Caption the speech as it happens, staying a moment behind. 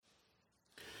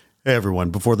Hey everyone,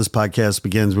 before this podcast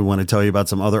begins, we want to tell you about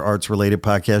some other arts-related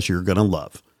podcasts you're going to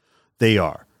love. They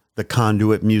are the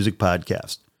Conduit Music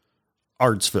Podcast,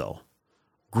 Artsville,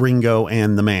 Gringo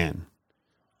and the Man,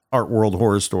 Art World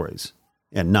Horror Stories,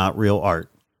 and Not Real Art.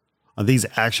 On these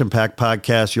action-packed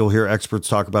podcasts, you'll hear experts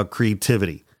talk about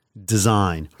creativity,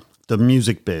 design, the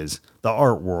music biz, the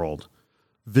art world,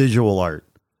 visual art,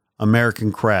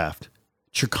 American craft,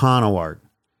 Chicano art,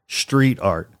 street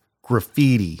art,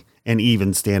 graffiti, and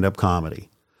even stand-up comedy.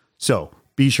 So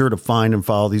be sure to find and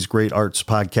follow these great arts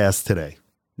podcasts today.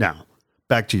 Now,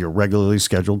 back to your regularly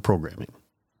scheduled programming.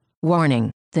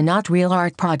 Warning: the Not Real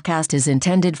Art podcast is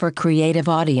intended for creative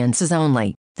audiences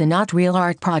only. The Not Real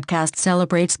Art podcast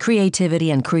celebrates creativity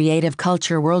and creative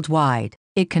culture worldwide.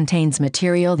 It contains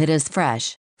material that is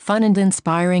fresh, fun, and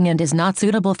inspiring and is not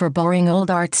suitable for boring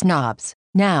old art snobs.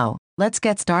 Now, let's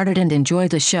get started and enjoy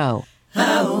the show.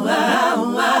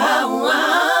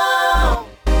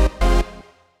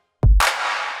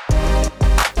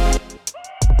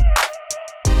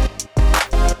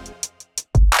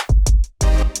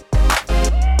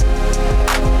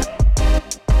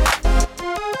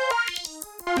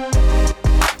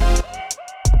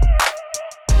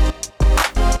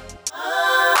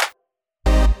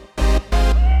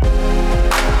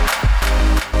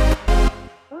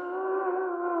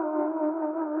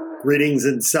 Greetings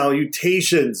and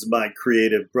salutations, my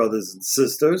creative brothers and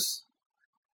sisters.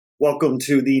 Welcome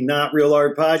to the Not Real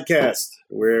Art Podcast,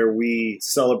 where we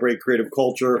celebrate creative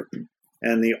culture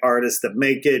and the artists that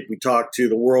make it. We talk to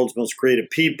the world's most creative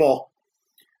people.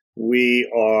 We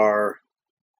are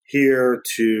here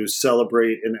to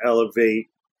celebrate and elevate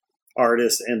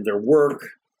artists and their work.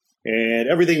 And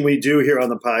everything we do here on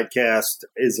the podcast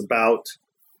is about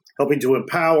helping to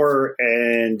empower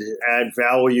and add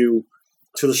value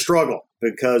to the struggle,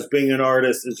 because being an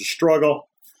artist is a struggle.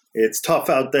 It's tough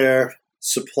out there.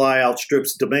 Supply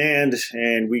outstrips demand,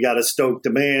 and we got to stoke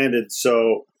demand. And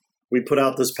so we put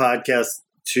out this podcast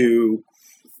to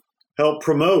help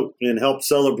promote and help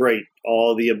celebrate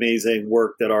all the amazing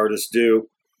work that artists do.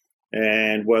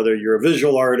 And whether you're a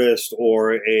visual artist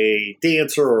or a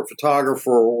dancer or a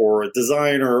photographer or a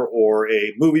designer or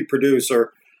a movie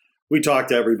producer, we talk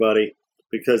to everybody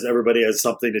because everybody has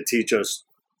something to teach us.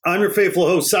 I'm your faithful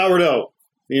host, Sourdough,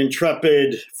 the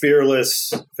intrepid,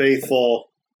 fearless,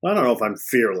 faithful. I don't know if I'm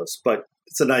fearless, but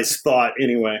it's a nice thought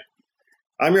anyway.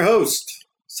 I'm your host,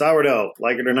 Sourdough.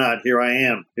 Like it or not, here I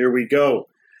am. Here we go.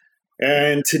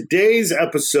 And today's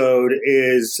episode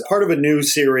is part of a new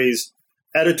series,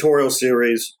 editorial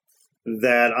series,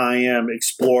 that I am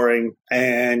exploring.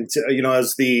 And,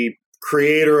 as the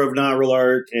creator of Not Real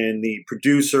Art and the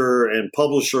producer and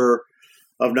publisher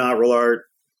of Not Real Art,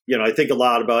 I think a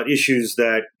lot about issues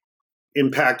that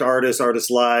impact artists'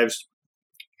 lives.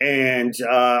 And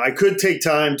I could take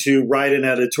time to write an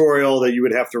editorial that you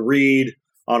would have to read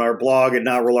on our blog at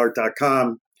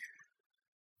notrealart.com.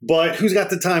 But who's got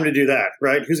the time to do that,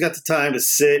 right? Who's got the time to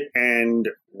sit and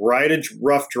write a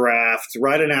rough draft,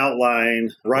 write an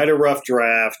outline, write a rough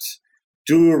draft,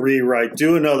 do a rewrite,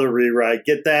 do another rewrite,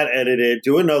 get that edited,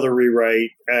 do another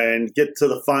rewrite, and get to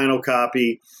the final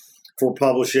copy for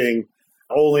publishing,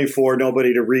 only for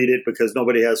nobody to read it because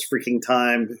nobody has freaking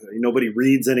time. Nobody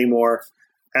reads anymore.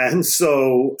 And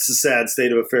so it's a sad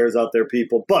state of affairs out there,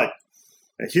 people. But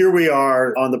here we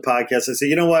are on the podcast. I say,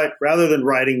 you know what? Rather than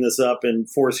writing this up and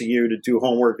forcing you to do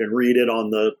homework and read it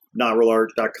on the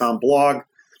notrealart.com blog,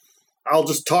 I'll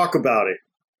just talk about it.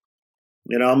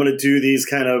 I'm going to do these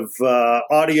kind of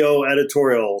audio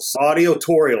editorials,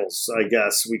 audiotorials, I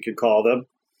guess we could call them.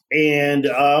 And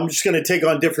I'm just going to take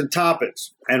on different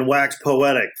topics and wax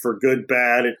poetic for good,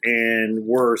 bad, and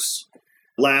worse.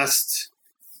 Last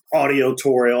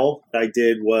audiotorial I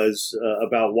did was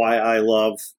about why I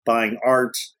love buying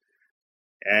art,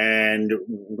 and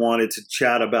wanted to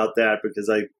chat about that because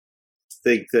I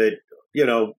think that,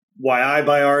 why I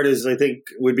buy art is, I think,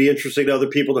 would be interesting to other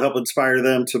people to help inspire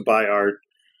them to buy art,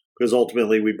 because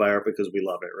ultimately we buy art because we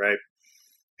love it, right?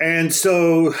 And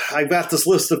so I've got this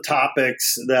list of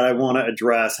topics that I want to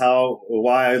address.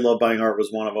 Why I love buying art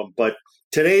was one of them. But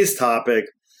today's topic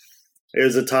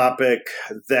is a topic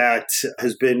that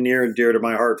has been near and dear to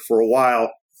my heart for a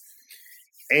while.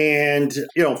 And,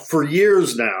 for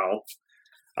years now,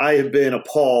 I have been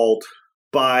appalled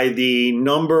by the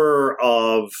number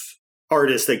of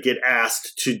artists that get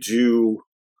asked to do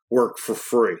work for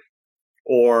free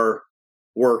or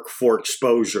work for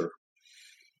exposure.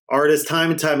 Artists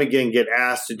time and time again get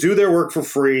asked to do their work for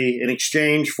free in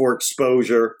exchange for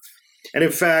exposure. And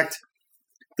in fact,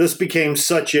 this became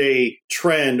such a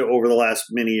trend over the last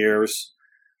many years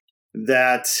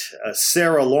that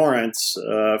Sarah Lawrence,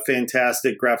 a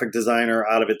fantastic graphic designer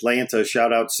out of Atlanta,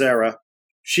 shout out Sarah,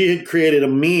 she had created a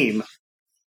meme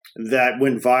that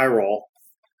went viral,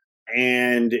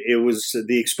 and it was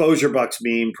the Exposure Bucks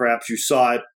meme. Perhaps you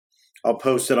saw it. I'll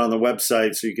post it on the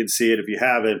website so you can see it if you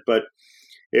haven't, but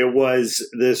it was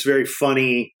this very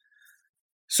funny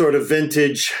sort of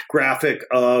vintage graphic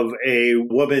of a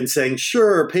woman saying,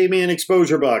 sure, pay me in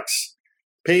exposure bucks.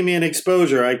 Pay me in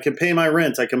exposure. I can pay my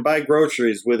rent. I can buy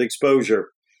groceries with exposure.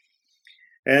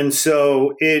 And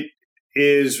so it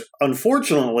is,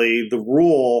 unfortunately, the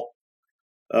rule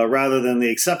rather than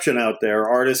the exception out there.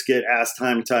 Artists get asked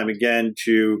time and time again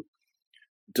to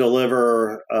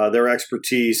deliver their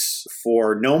expertise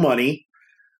for no money,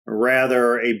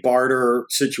 rather a barter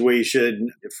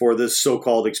situation for this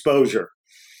so-called exposure.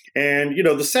 And,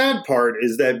 the sad part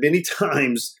is that many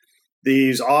times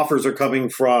these offers are coming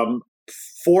from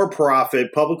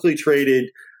for-profit, publicly traded,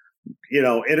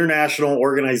 international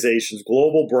organizations,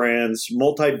 global brands,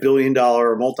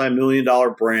 multi-billion-dollar,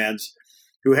 multi-million-dollar brands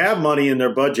who have money in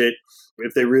their budget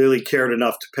if they really cared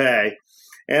enough to pay.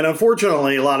 And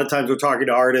unfortunately, a lot of times we're talking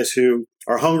to artists who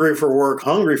are hungry for work,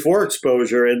 hungry for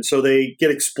exposure, and so they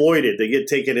get exploited, they get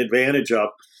taken advantage of.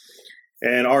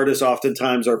 And artists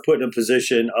oftentimes are put in a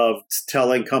position of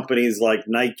telling companies like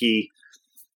Nike,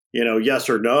 yes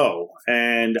or no.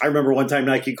 And I remember one time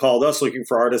Nike called us looking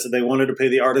for artists and they wanted to pay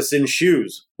the artists in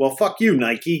shoes. Well, fuck you,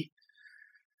 Nike.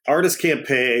 Artists can't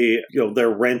pay,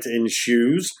 their rent in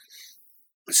shoes.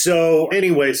 So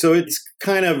anyway, so it's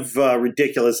kind of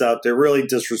ridiculous out there, really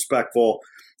disrespectful.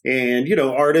 And,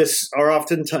 artists are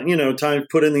often, times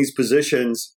put in these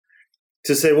positions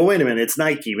to say, well, wait a minute, it's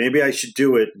Nike. Maybe I should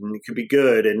do it and it could be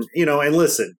good. And, and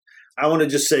listen, I want to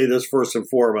just say this first and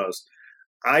foremost.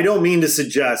 I don't mean to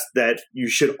suggest that you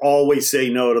should always say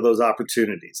no to those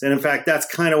opportunities. And in fact, that's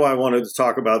kind of why I wanted to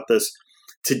talk about this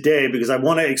today, because I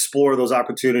want to explore those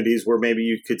opportunities where maybe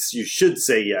you should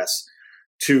say yes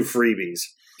to freebies.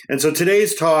 And so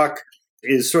today's talk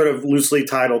is sort of loosely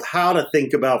titled How to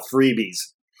Think About Freebies.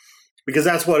 Because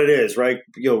that's what it is, right?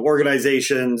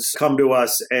 Organizations come to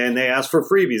us and they ask for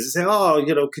freebies. They say, oh,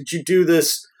 could you do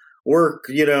this work,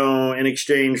 in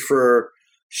exchange for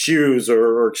shoes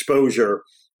or exposure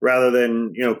rather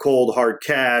than, cold, hard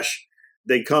cash.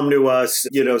 They come to us,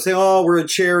 say, oh, we're a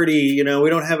charity, we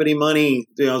don't have any money,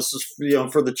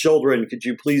 for the children. Could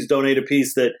you please donate a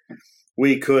piece that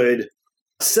we could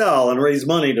sell and raise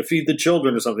money to feed the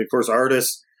children or something? Of course,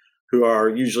 artists who are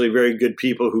usually very good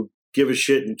people who give a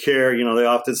shit and care, they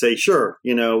often say, sure,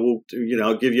 I'll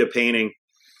give you a painting.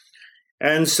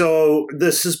 And so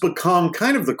this has become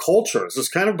kind of the culture. This has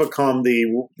kind of become the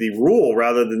rule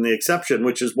rather than the exception,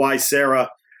 which is why Sarah,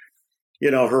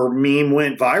 her meme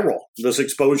went viral. This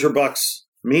Exposure Bucks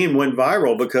meme went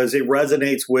viral because it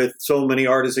resonates with so many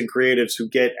artists and creatives who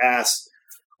get asked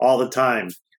all the time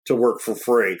to work for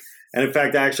free. And in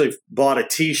fact, I actually bought a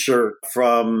T-shirt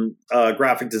from a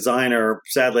graphic designer.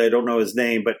 Sadly, I don't know his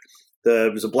name, but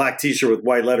it was a black T-shirt with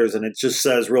white letters, and it just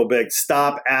says real big,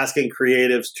 "Stop asking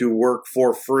creatives to work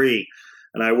for free."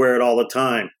 And I wear it all the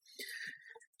time.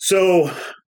 So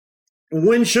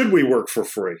when should we work for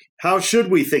free? How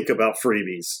should we think about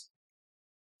freebies?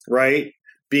 Right?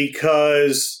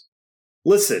 Because,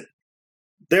 listen,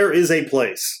 there is a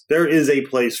place. There is a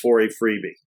place for a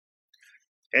freebie.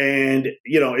 And,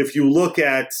 if you look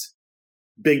at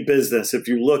big business, if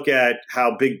you look at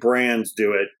how big brands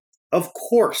do it, of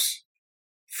course,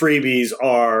 freebies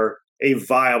are a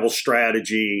viable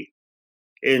strategy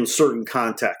in certain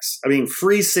contexts. I mean,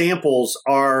 free samples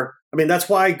are, that's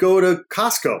why I go to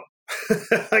Costco.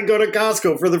 I go to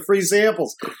Costco for the free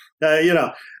samples.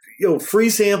 Free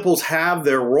samples have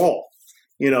their role.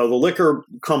 The liquor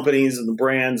companies and the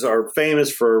brands are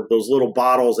famous for those little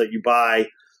bottles that you buy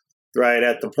right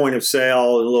at the point of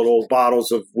sale, little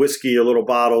bottles of whiskey or little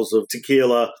bottles of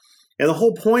tequila. And the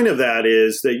whole point of that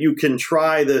is that you can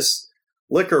try this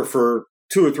liquor for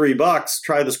 $2 or $3,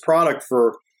 try this product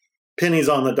for pennies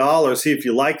on the dollar, see if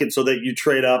you like it so that you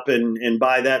trade up and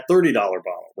buy that $30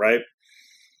 bottle, right?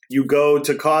 You go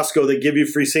to Costco, they give you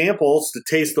free samples to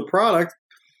taste the product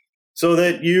so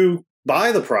that you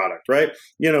buy the product, right?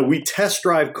 We test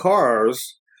drive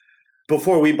cars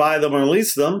before we buy them or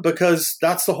lease them because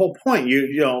that's the whole point.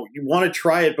 You want to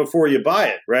try it before you buy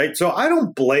it, right? So I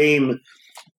don't blame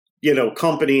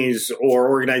companies or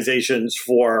organizations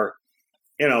for,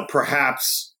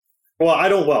 perhaps,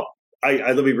 let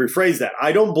me rephrase that.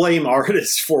 I don't blame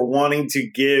artists for wanting to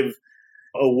give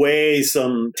away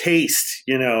some taste,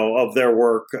 of their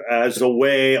work as a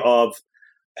way of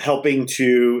helping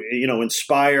to,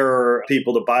 inspire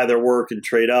people to buy their work and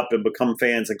trade up and become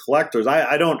fans and collectors.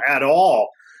 I don't at all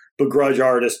begrudge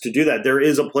artists to do that. There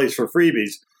is a place for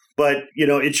freebies, but,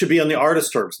 it should be on the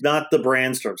artist's terms, not the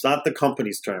brand's terms, not the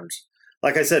company's terms.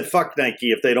 Like I said, fuck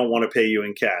Nike if they don't want to pay you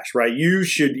in cash, right?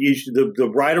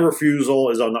 The right of refusal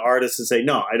is on the artist to say,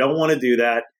 no, I don't want to do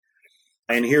that.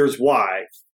 And here's why.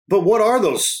 But what are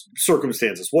those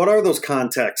circumstances? What are those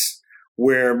contexts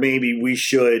where maybe we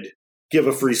should give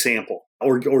a free sample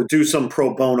or do some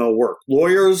pro bono work?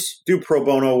 Lawyers do pro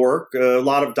bono work. A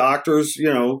lot of doctors,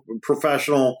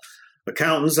 professional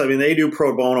accountants, they do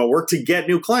pro bono work to get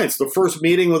new clients. The first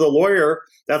meeting with a lawyer,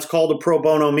 that's called a pro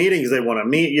bono meeting because they want to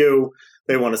meet you.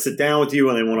 They want to sit down with you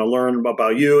and they want to learn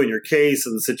about you and your case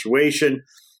and the situation.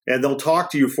 And they'll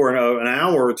talk to you for an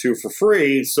hour or two for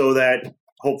free so that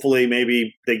hopefully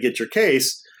maybe they get your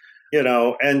case,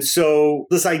 And so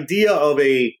this idea of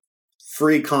a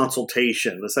free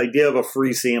consultation, this idea of a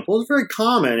free sample is very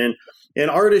common. And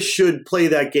artists should play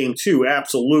that game too,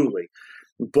 absolutely.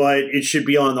 But it should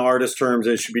be on the artist's terms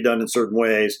and it should be done in certain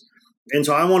ways. And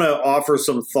so I want to offer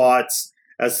some thoughts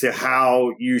as to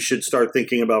how you should start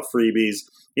thinking about freebies.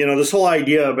 This whole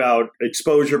idea about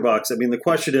exposure bucks. The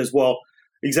question is, well,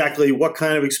 exactly what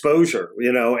kind of exposure,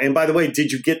 And by the way,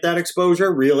 did you get that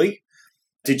exposure? Really?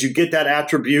 Did you get that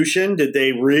attribution? Did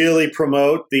they really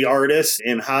promote the artist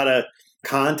and how to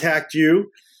contact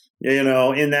you? In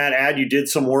that ad, you did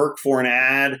some work for an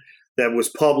ad that was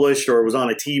published or it was on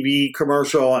a TV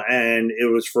commercial and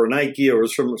it was for Nike or it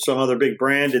was from some other big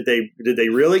brand. Did they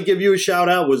really give you a shout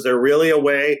out? Was there really a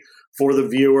way for the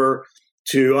viewer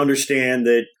to understand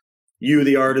that you,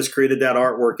 the artist, created that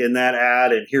artwork in that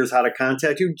ad and here's how to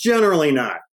contact you? Generally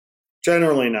not.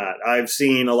 Generally not. I've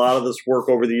seen a lot of this work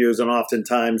over the years and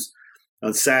oftentimes,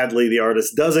 sadly, the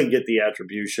artist doesn't get the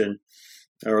attribution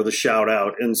or the shout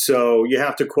out. And so you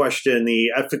have to question the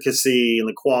efficacy and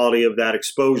the quality of that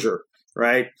exposure,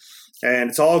 right? And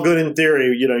it's all good in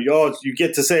theory. You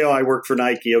get to say, oh, I work for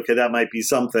Nike. Okay, that might be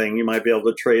something. You might be able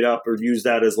to trade up or use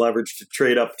that as leverage to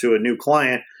trade up to a new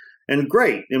client. And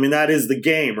great. That is the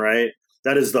game, right?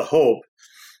 That is the hope.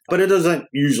 But it doesn't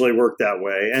usually work that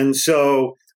way. And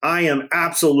so I am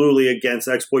absolutely against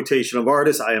exploitation of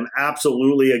artists. I am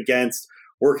absolutely against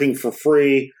working for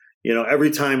free.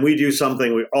 Every time we do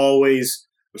something, we always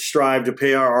strive to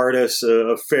pay our artists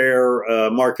a fair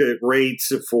market rate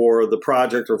for the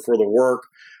project or for the work.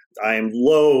 I'm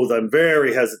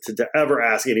very hesitant to ever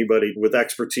ask anybody with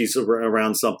expertise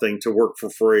around something to work for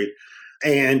free.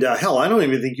 And hell, I don't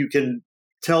even think you can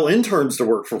tell interns to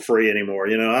work for free anymore.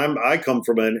 I come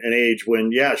from an age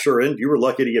when, yeah, sure, and you were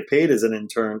lucky to get paid as an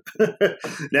intern.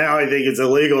 Now I think it's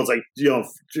illegal. It's like,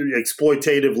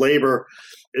 exploitative labor.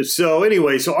 So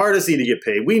anyway, so artists need to get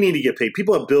paid. We need to get paid.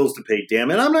 People have bills to pay,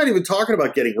 damn it. I'm not even talking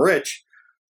about getting rich.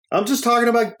 I'm just talking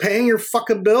about paying your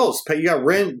fucking bills. You got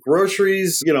rent,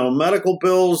 groceries, medical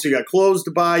bills. You got clothes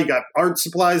to buy. You got art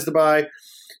supplies to buy.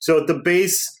 So at the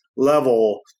base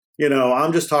level,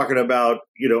 I'm just talking about,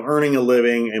 earning a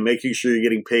living and making sure you're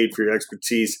getting paid for your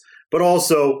expertise, but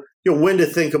also, when to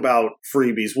think about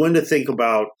freebies, when to think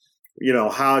about,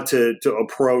 how to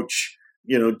approach,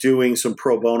 doing some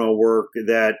pro bono work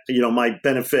that, might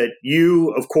benefit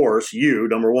you, of course, you,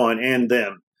 number one, and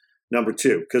them, number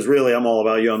two, because really I'm all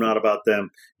about you. I'm not about them.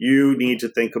 You need to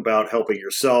think about helping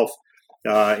yourself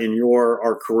in your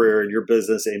art career, in your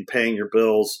business, and paying your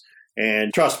bills.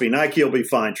 And trust me, Nike will be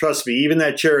fine. Trust me, even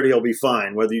that charity will be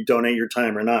fine, whether you donate your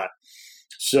time or not.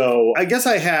 So I guess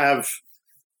I have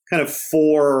kind of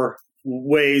 4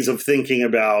 ways of thinking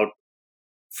about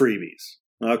freebies.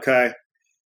 Okay.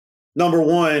 Number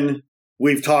one,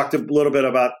 we've talked a little bit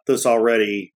about this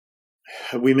already.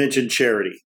 We mentioned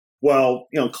charity. Well,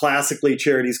 classically,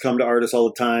 charities come to artists all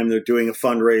the time. They're doing a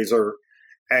fundraiser.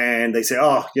 And they say,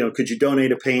 oh, could you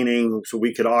donate a painting so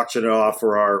we could auction it off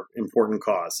for our important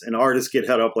cause? And artists get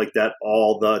held up like that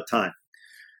all the time.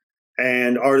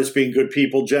 And artists, being good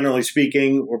people, generally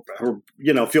speaking, or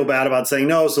feel bad about saying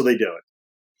no, so they do it.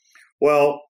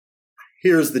 Well,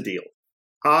 here's the deal.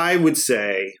 I would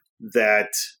say that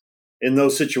in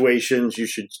those situations, you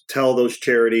should tell those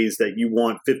charities that you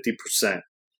want 50%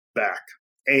 back.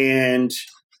 And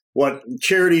what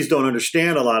charities don't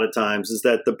understand a lot of times is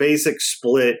that the basic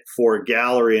split for a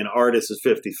gallery and artist is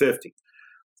 50-50.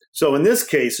 So in this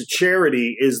case, a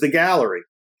charity is the gallery.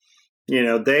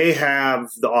 They have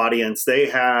the audience. They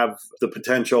have the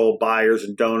potential buyers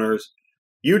and donors.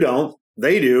 You don't.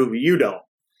 They do. You don't.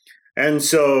 And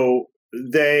so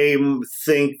they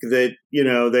think that,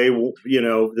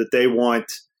 that they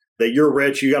want, that you're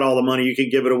rich, you got all the money, you can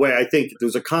give it away. I think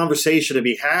there's a conversation to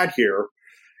be had here.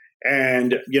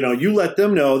 And, you let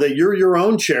them know that you're your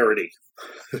own charity.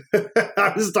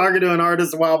 I was talking to an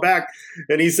artist a while back,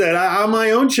 and he said, I'm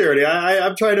my own charity.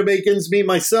 I'm trying to make ends meet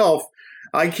myself.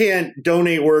 I can't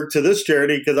donate work to this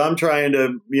charity because I'm trying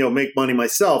to, make money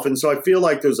myself. And so I feel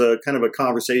like there's a kind of a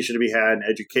conversation to be had, an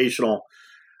educational,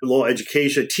 a little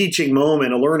education, teaching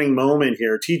moment, a learning moment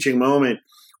here, teaching moment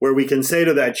where we can say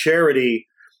to that charity,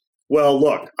 well,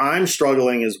 look, I'm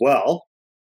struggling as well.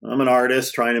 I'm an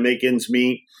artist trying to make ends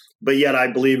meet, but yet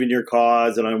I believe in your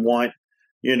cause and I want,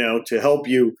 to help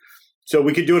you. So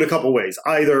we could do it a couple ways.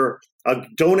 Either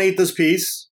donate this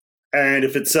piece, and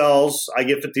if it sells, I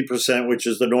get 50%, which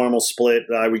is the normal split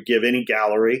that I would give any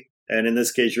gallery. And in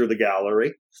this case, you're the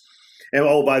gallery. And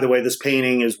oh, by the way, this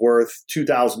painting is worth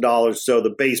 $2,000, so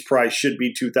the base price should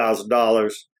be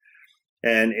 $2,000.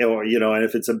 And and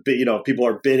if it's if people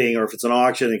are bidding, or if it's an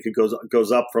auction, it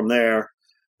goes up from there,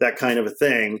 that kind of a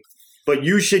thing. But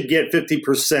you should get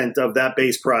 50% of that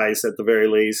base price at the very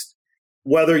least.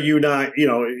 Whether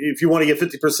if you want to get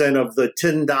 50% of the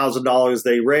 $10,000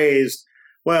 they raised,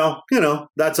 well,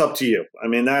 that's up to you. I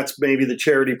mean, that's maybe the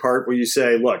charity part where you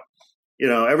say, look,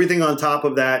 everything on top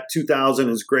of that $2,000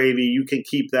 is gravy. You can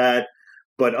keep that.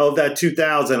 But of that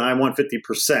 $2,000, I want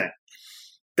 50%.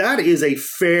 That is a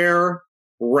fair,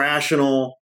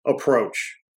 rational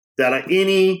approach that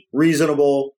any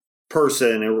reasonable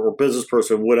person or business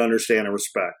person would understand and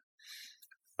respect.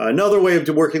 Another way of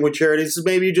working with charities is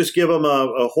maybe you just give them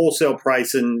a wholesale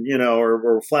price and,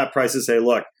 or flat price and say,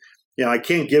 look, I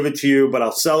can't give it to you, but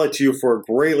I'll sell it to you for a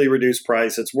greatly reduced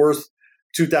price. It's worth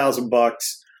 $2,000.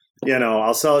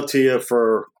 I'll sell it to you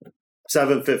for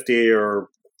 $750 or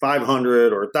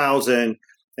 $500 or $1,000,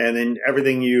 and then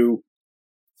everything you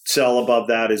sell above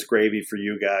that is gravy for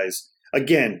you guys.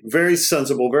 Again, very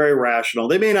sensible, very rational.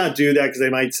 They may not do that because they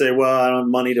might say, well, I don't have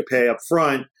money to pay up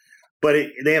front, but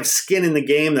they have skin in the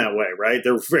game that way, right?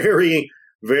 They're very,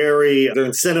 very, they're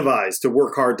incentivized to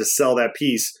work hard to sell that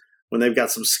piece when they've got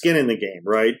some skin in the game,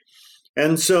 right?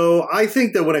 And so I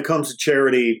think that when it comes to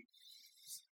charity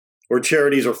or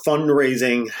charities or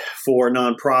fundraising for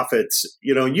nonprofits,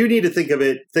 you need to think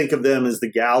of them as the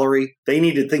gallery. They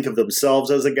need to think of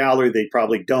themselves as a gallery. They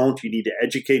probably don't. You need to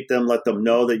educate them, let them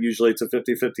know that usually it's a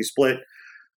 50-50 split.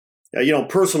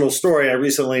 Personal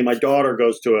story, my daughter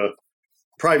goes to a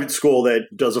private school that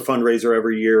does a fundraiser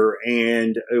every year,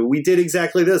 and we did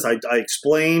exactly this. I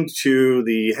explained to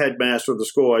the headmaster of the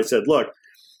school, I said, look,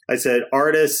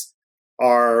 artists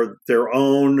are their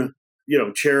own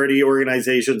charity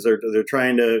organizations. They're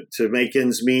trying to make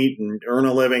ends meet and earn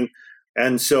a living.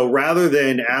 And so rather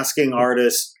than asking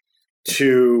artists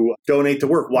to donate the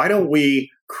work, why don't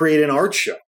we create an art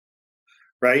show,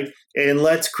 right? And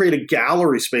let's create a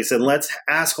gallery space, and let's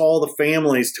ask all the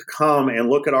families to come and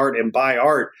look at art and buy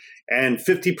art. And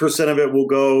 50% of it will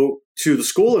go to the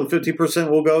school and 50%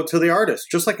 will go to the artist,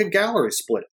 just like a gallery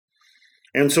split.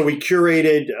 And so we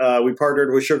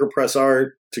partnered with Sugar Press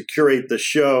Art to curate the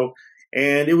show.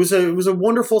 And it was a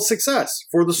wonderful success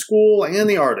for the school and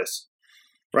the artists,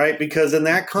 right? Because in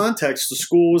that context, the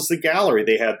school was the gallery.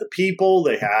 They had the people,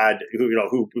 they had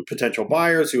who potential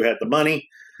buyers who had the money.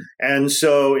 And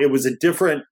so it was a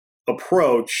different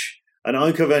approach, an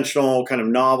unconventional kind of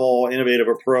novel, innovative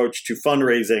approach to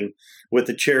fundraising with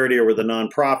the charity or with a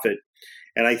nonprofit.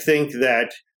 And I think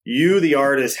that you, the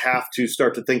artist, have to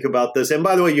start to think about this. And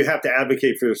by the way, you have to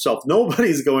advocate for yourself.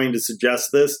 Nobody's going to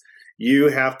suggest this. You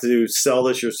have to sell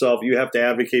this yourself. You have to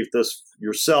advocate for this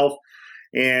yourself.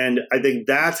 And I think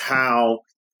that's how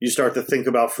you start to think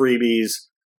about freebies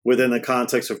within the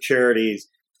context of charities,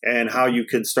 and how you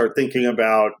can start thinking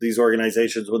about these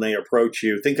organizations when they approach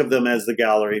you. Think of them as the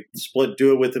gallery.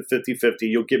 Do it with the 50-50.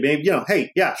 You'll get maybe,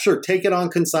 hey, yeah, sure, take it on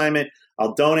consignment.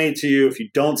 I'll donate to you. If you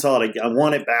don't sell it, I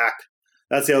want it back.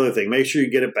 That's the other thing. Make sure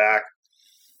you get it back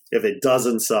if it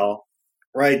doesn't sell.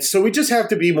 Right. So we just have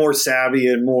to be more savvy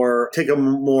and take a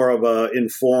more of a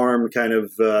informed kind of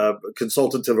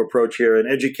consultative approach here, and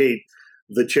educate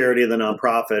the charity and the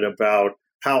nonprofit about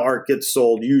how art gets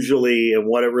sold usually and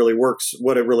what it really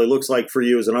looks like for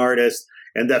you as an artist,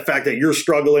 and that fact that you're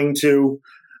struggling too,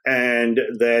 and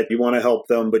that you want to help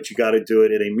them, but you got to do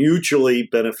it in a mutually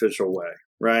beneficial way.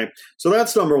 Right. So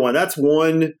that's number one. That's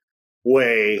one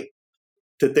way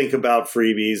to think about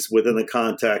freebies within the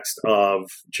context of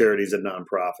charities and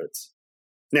nonprofits.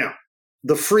 Now,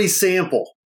 the free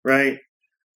sample, right?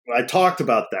 I talked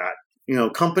about that.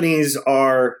 Companies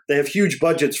they have huge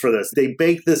budgets for this. They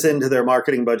bake this into their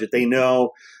marketing budget. They know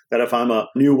that if I'm a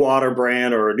new water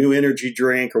brand or a new energy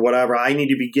drink or whatever, I need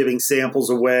to be giving samples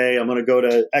away. I'm going to go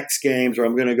to X Games, or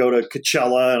I'm going to go to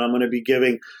Coachella, and I'm going to be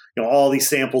giving all these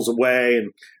samples away.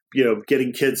 And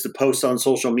getting kids to post on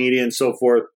social media and so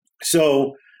forth.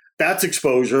 So that's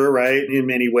exposure, right? In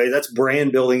many ways, that's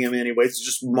brand building in many ways. It's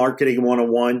just marketing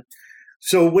 101.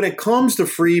 So when it comes to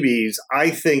freebies, I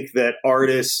think that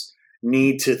artists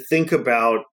need to think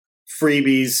about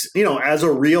freebies, as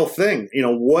a real thing.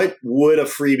 What would a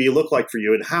freebie look like for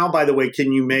you? And how, by the way,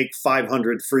 can you make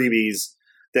 500 freebies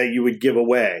that you would give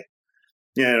away?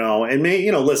 And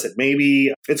listen,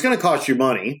 maybe it's going to cost you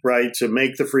money, right, to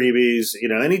make the freebies.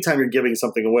 Anytime you're giving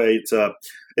something away,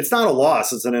 it's not a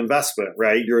loss, it's an investment,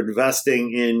 right? You're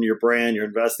investing in your brand, you're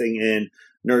investing in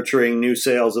nurturing new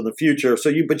sales in the future.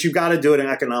 But you've got to do it in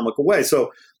an economical way.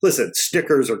 So listen,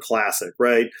 stickers are classic,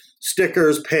 right?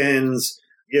 Stickers, pins,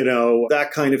 that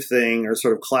kind of thing are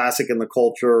sort of classic in the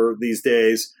culture these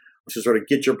days, to sort of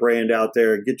get your brand out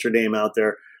there, get your name out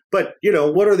there. But,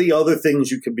 what are the other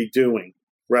things you could be doing,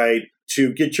 right,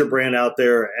 to get your brand out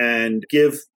there and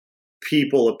give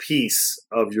people a piece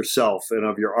of yourself and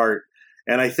of your art?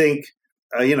 And I think,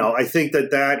 I think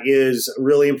that is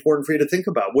really important for you to think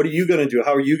about. What are you going to do?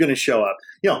 How are you going to show up?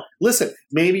 Listen,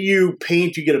 maybe you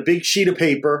get a big sheet of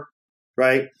paper,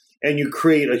 right? And you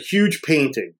create a huge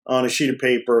painting on a sheet of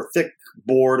paper, a thick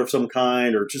board of some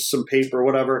kind, or just some paper or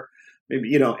whatever,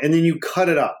 maybe, and then you cut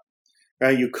it up,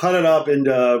 right? You cut it up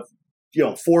into,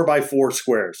 4x4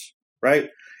 squares, right?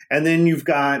 And then you've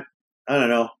got,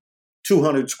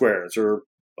 200 squares or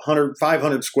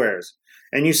 500 squares,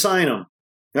 and you sign them,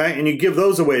 right? And you give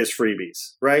those away as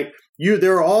freebies, right?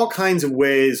 There are all kinds of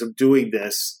ways of doing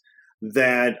this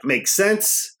that make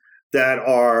sense, that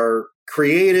are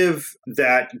creative,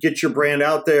 that get your brand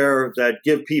out there, that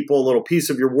give people a little piece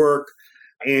of your work,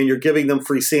 and you're giving them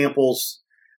free samples.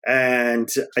 And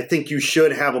I think you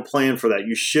should have a plan for that.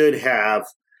 You should have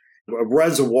a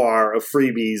reservoir of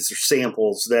freebies or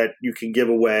samples that you can give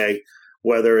away,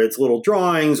 whether it's little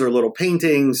drawings or little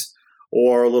paintings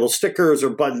or little stickers or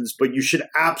buttons. But you should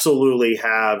absolutely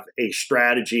have a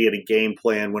strategy and a game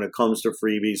plan when it comes to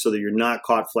freebies, so that you're not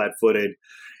caught flat-footed.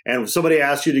 And if somebody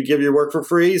asks you to give your work for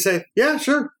free, you say, yeah,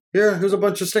 sure. Here's a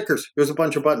bunch of stickers. Here's a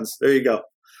bunch of buttons. There you go.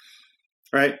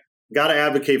 Right? Got to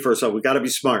advocate for ourselves. We got to be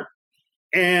smart.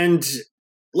 And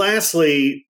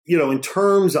lastly, in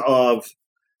terms of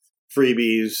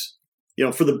freebies,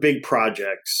 for the big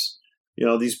projects,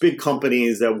 these big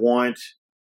companies that want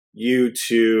you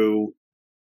to,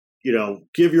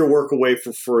 give your work away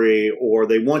for free, or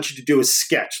they want you to do a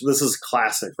sketch. This is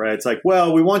classic, right? It's like,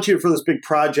 well, we want you for this big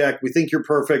project. We think you're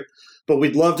perfect, but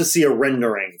we'd love to see a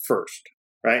rendering first,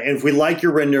 right? And if we like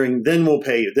your rendering, then we'll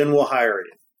pay you. Then we'll hire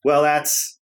you. Well,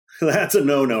 that's a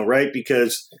no-no, right?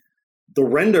 Because the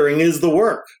rendering is the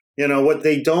work. What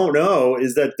they don't know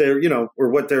is that they're, or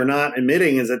what they're not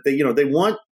admitting is that they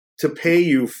want to pay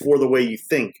you for the way you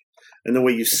think and the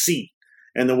way you see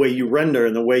and the way you render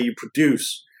and the way you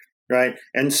produce, right?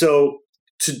 And so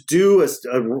to do a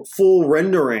full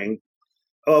rendering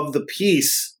of the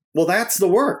piece, well, that's the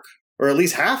work, or at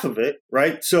least half of it,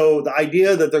 right? So the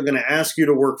idea that they're going to ask you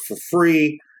to work for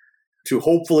free, to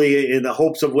hopefully in the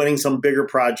hopes of winning some bigger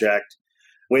project,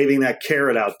 waving that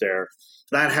carrot out there,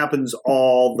 that happens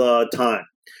all the time.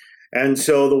 And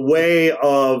so the way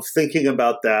of thinking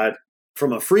about that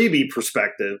from a freebie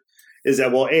perspective is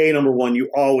that, well, number one, you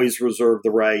always reserve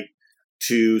the right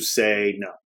to say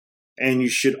no. And you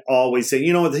should always say,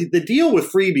 the deal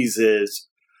with freebies is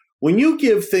when you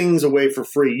give things away for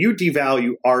free, you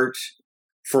devalue art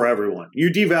for everyone. You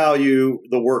devalue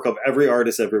the work of every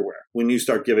artist everywhere when you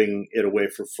start giving it away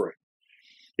for free.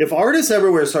 If artists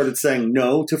everywhere started saying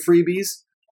no to freebies,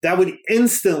 that would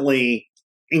instantly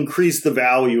increase the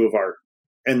value of art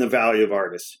and the value of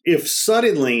artists. If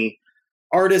suddenly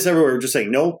artists everywhere were just saying,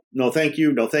 no thank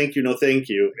you, no thank you, no thank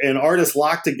you, and artists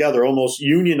locked together, almost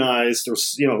unionized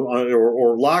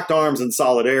or locked arms in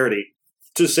solidarity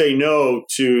to say no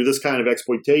to this kind of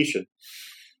exploitation,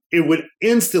 it would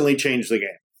instantly change the game.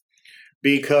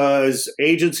 Because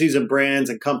agencies and brands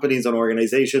and companies and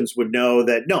organizations would know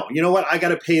that, no, you know what, I got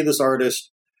to pay this artist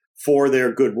for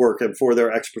their good work and for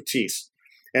their expertise.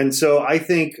 And so I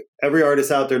think every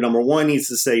artist out there, number one, needs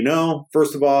to say no,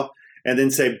 first of all, and then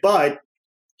say, but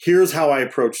here's how I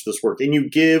approach this work. And you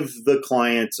give the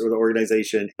client or the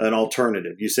organization an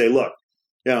alternative. You say, look,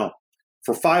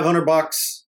 for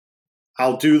 $500,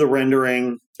 I'll do the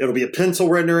rendering. It'll be a pencil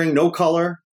rendering, no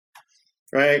color,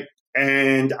 right?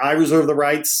 And I reserve the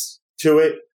rights to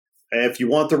it. If you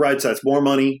want the rights, that's more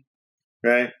money,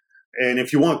 right? And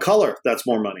if you want color, that's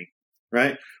more money,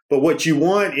 right? But what you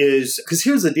want is, because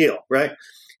here's the deal, right?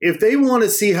 If they want to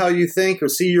see how you think or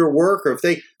see your work, or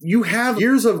if you have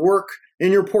years of work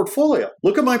in your portfolio.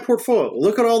 Look at my portfolio.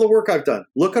 Look at all the work I've done.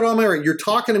 Look at all my work. You're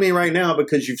talking to me right now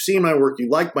because you've seen my work. You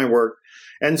like my work.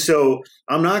 And so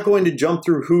I'm not going to jump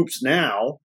through hoops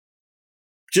now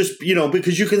just,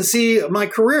 because you can see my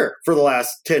career for the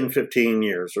last 10, 15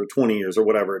 years or 20 years or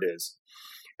whatever it is.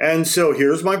 And so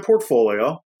here's my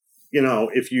portfolio.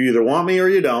 If you either want me or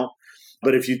you don't.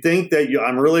 But if you think that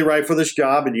I'm really right for this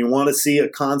job and you want to see a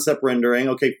concept rendering,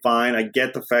 okay, fine. I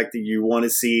get the fact that you want to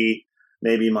see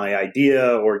maybe my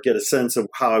idea or get a sense of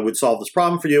how I would solve this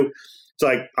problem for you.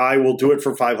 So I will do it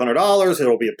for $500.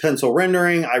 It'll be a pencil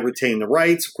rendering. I retain the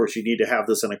rights. Of course, you need to have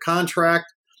this in a contract,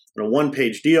 in a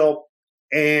one-page deal.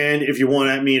 And if you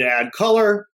want me to add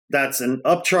color, that's an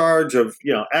upcharge of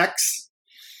X.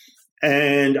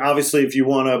 And obviously, if you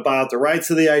want to buy out the rights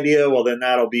to the idea, well, then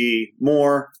that'll be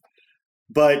more.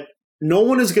 But no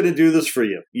one is going to do this for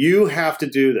you. You have to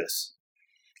do this.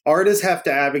 Artists have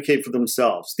to advocate for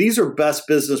themselves. These are best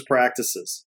business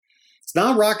practices. It's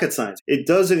not rocket science. It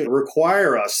doesn't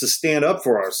require us to stand up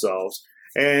for ourselves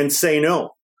and say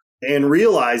no and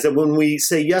realize that when we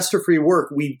say yes to free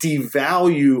work, we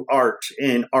devalue art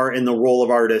and the role of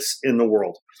artists in the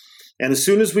world. And as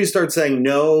soon as we start saying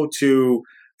no to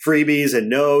freebies and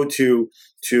no to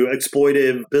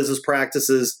exploitive business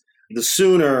practices, the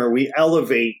sooner we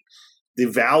elevate the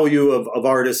value of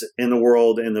artists in the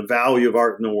world and the value of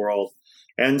art in the world.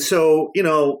 And so,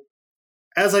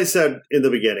 as I said in the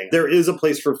beginning, there is a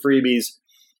place for freebies,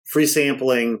 free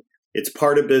sampling. It's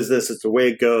part of business. It's the way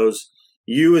it goes.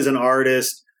 You as an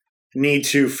artist need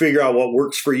to figure out what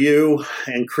works for you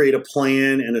and create a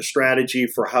plan and a strategy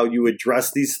for how you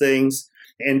address these things.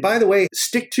 And by the way,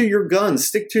 stick to your guns,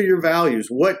 stick to your values.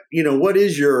 What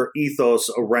is your ethos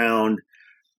around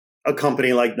a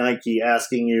company like Nike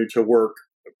asking you to work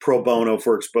pro bono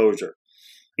for exposure?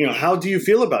 How do you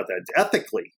feel about that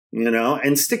ethically,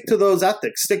 and stick to those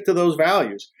ethics, stick to those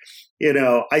values.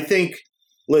 I think,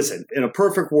 listen, in a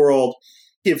perfect world,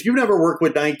 if you've never worked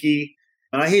with Nike,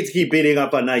 and I hate to keep beating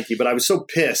up on Nike, but I was so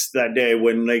pissed that day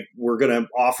when they were going to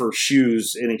offer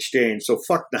shoes in exchange. So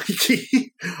fuck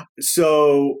Nike.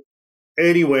 So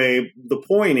anyway, the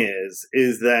point is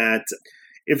that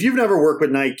if you've never worked with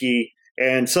Nike,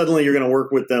 and suddenly you're going to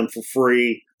work with them for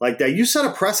free like that, you set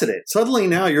a precedent. Suddenly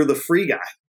now you're the free guy,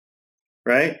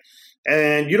 right?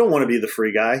 And you don't want to be the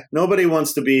free guy. Nobody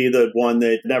wants to be the one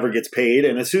that never gets paid.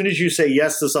 And as soon as you say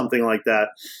yes to something like that,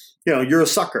 you're a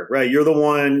sucker, right? You're the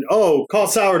one, call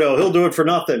Sourdough. He'll do it for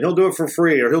nothing. He'll do it for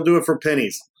free, or he'll do it for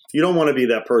pennies. You don't want to be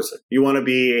that person. You want to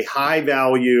be a high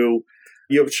value.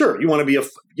 Sure, you want to be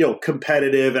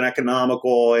competitive and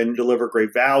economical and deliver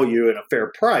great value and a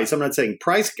fair price. I'm not saying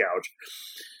price gouge,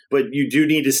 but you do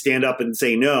need to stand up and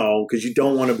say no, because you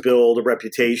don't want to build a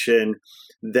reputation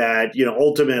that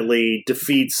ultimately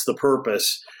defeats the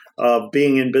purpose of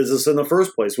being in business in the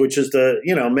first place, which is to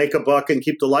make a buck and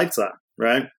keep the lights on,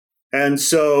 right? And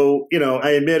so,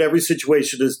 I admit every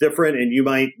situation is different, and you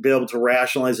might be able to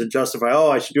rationalize and justify,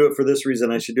 I should do it for this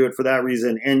reason, I should do it for that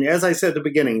reason. And as I said at the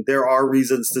beginning, there are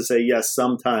reasons to say yes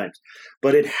sometimes,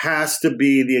 but it has to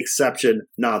be the exception,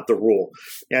 not the rule.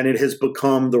 And it has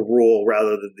become the rule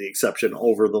rather than the exception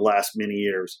over the last many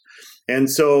years. And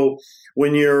so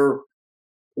when you're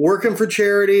working for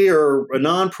charity or a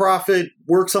nonprofit,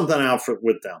 work something out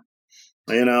with them.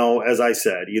 As I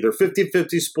said, either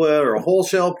 50-50 split or a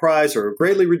wholesale price or a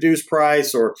greatly reduced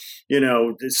price, or,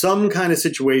 some kind of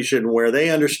situation where they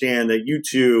understand that you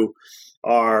too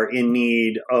are in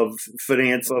need of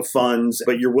finance of funds,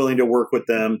 but you're willing to work with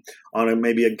them on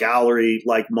maybe a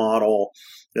gallery-like model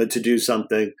to do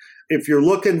something. If you're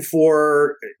looking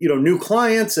for, new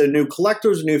clients and new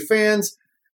collectors, new fans,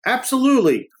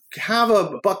 absolutely. Have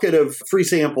a bucket of free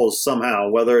samples somehow,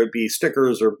 whether it be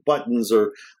stickers or buttons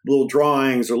or little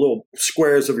drawings or little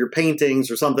squares of your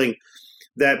paintings or something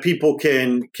that people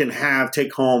can have,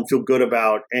 take home, feel good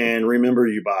about, and remember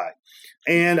you by.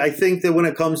 And I think that when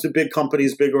it comes to big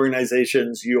companies, big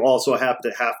organizations, you also have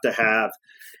to have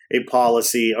a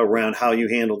policy around how you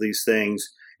handle these things.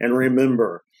 And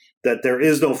remember that there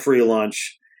is no free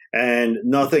lunch. And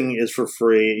nothing is for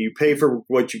free. You pay for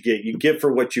what you get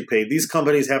for what you pay. These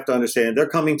companies have to understand they're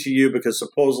coming to you because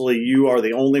supposedly you are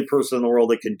the only person in the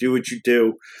world that can do what you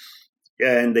do.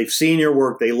 And they've seen your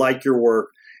work, they like your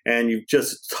work, and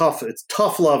it's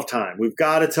tough love time. We've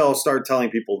got to start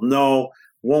telling people, no,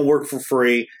 won't work for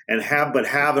free, and have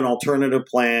an alternative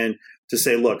plan to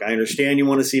say, look, I understand you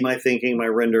want to see my thinking, my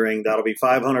rendering. That'll be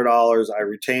 $500. I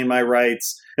retain my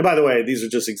rights. And by the way, these are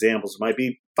just examples. It might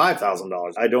be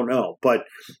 $5,000. I don't know. But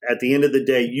at the end of the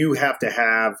day, you have to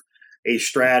have a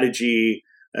strategy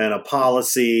and a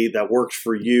policy that works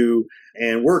for you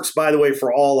and works, by the way,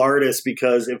 for all artists,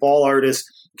 because if all artists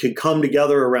can come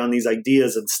together around these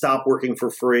ideas and stop working for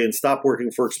free and stop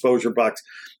working for exposure bucks,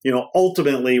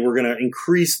 ultimately we're going to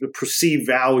increase the perceived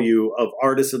value of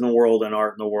artists in the world and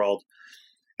art in the world.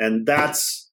 And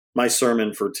that's my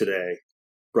sermon for today,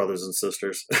 brothers and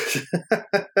sisters.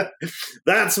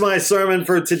 That's my sermon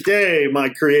for today, my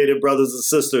creative brothers and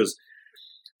sisters.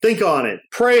 Think on it,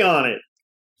 pray on it,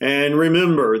 and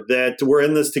remember that we're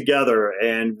in this together,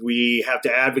 and we have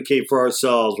to advocate for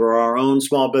ourselves. We're our own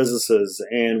small businesses,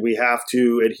 and we have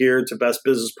to adhere to best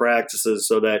business practices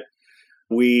so that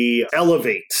we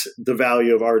elevate the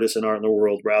value of artists and art in the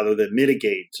world rather than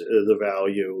mitigate the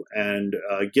value. And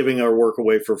giving our work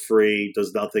away for free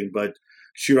does nothing but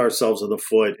shoot ourselves in the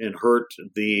foot and hurt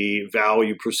the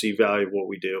perceived value of what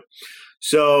we do.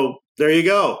 So there you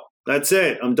go. That's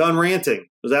it. I'm done ranting.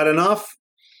 Was that enough?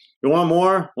 You want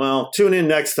more? Well, tune in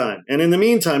next time. And in the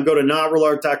meantime, go to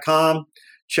notrealart.com.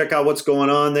 Check out what's going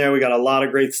on there. We got a lot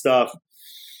of great stuff.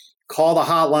 Call the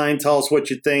hotline. Tell us what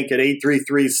you think at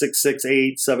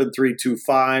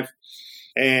 833-668-7325.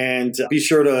 And be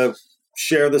sure to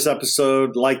share this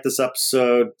episode, like this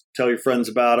episode, tell your friends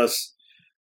about us.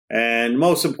 And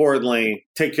most importantly,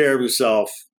 take care of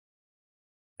yourself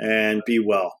and be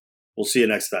well. We'll see you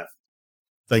next time.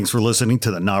 Thanks for listening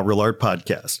to the Not Real Art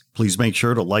Podcast. Please make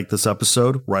sure to like this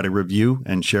episode, write a review,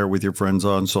 and share it with your friends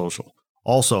on social.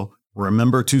 Also,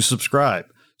 remember to subscribe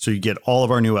so you get all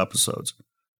of our new episodes.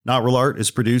 Not Real Art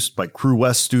is produced by Crew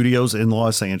West Studios in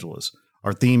Los Angeles.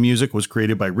 Our theme music was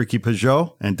created by Ricky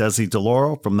Peugeot and Desi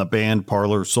DeLauro from the band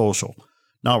Parlor Social.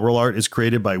 Not Real Art is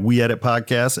created by We Edit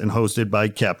Podcasts and hosted by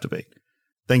Captivate.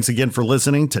 Thanks again for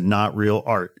listening to Not Real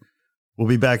Art. We'll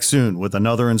be back soon with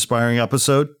another inspiring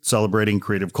episode celebrating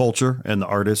creative culture and the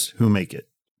artists who make it.